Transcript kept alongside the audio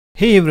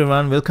Hey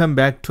everyone, welcome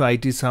back to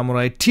IT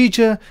Samurai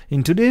Teacher.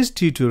 In today's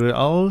tutorial,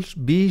 I'll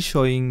be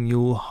showing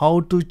you how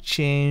to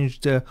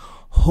change the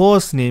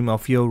host name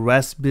of your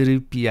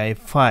Raspberry Pi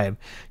 5.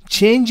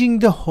 Changing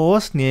the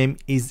host name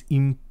is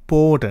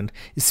important,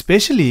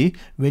 especially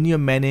when you're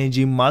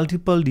managing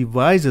multiple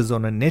devices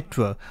on a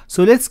network.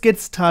 So let's get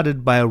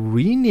started by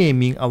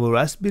renaming our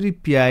Raspberry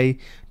Pi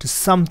to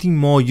something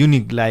more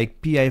unique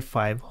like Pi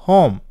 5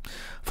 Home.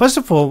 First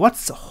of all,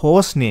 what's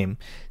host name?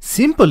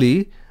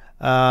 Simply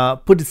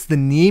it's the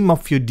name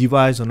of your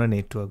device on a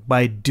network.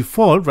 By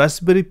default,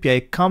 Raspberry Pi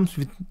comes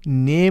with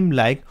name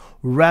like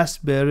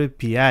Raspberry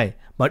Pi.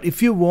 But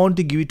if you want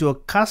to give it to a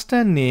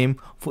custom name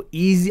for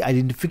easy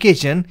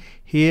identification,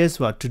 here's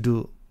what to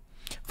do.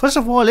 First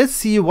of all, let's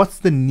see what's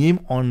the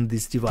name on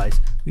this device.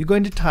 We're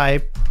going to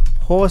type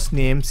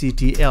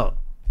hostnamectl.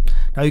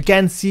 Now you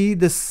can see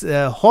this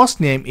host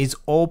name is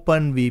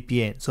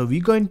OpenVPN. So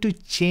we're going to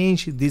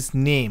change this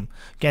name.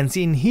 You can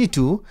see in here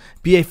too,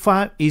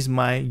 Pi5 is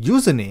my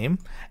username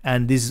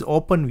and this is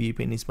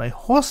OpenVPN is my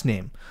host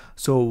name.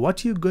 So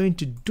what you're going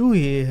to do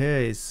here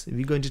is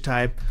we're going to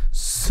type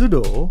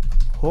sudo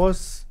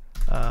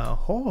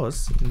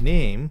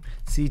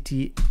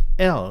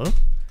hostnamectl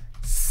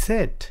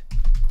set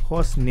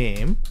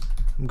hostname.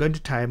 I'm going to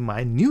type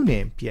my new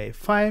name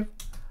Pi5.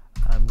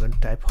 I'm going to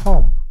type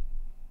home.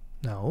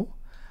 Now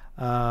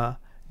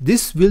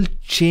this will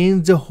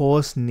change the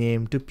host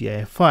name to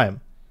Pi5.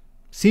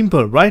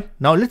 Simple, right?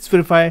 Now let's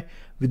verify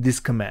with this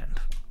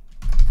command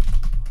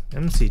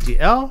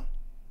mctl. You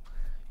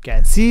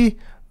can see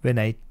when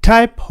I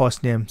type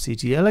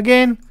hostnamectl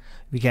again,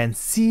 we can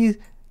see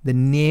the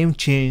name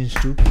changed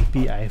to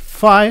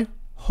Pi5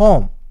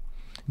 home.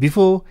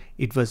 Before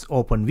it was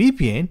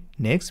OpenVPN,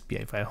 next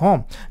Pi5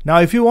 home.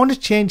 Now if you want to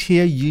change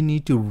here, you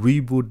need to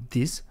reboot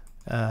this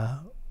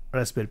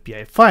Raspberry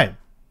Pi 5.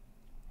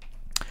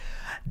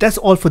 That's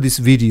all for this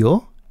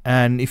video,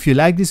 and if you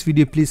like this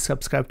video, please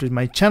subscribe to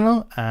my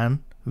channel and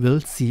we'll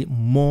see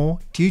more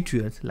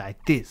tutorials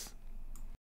like this.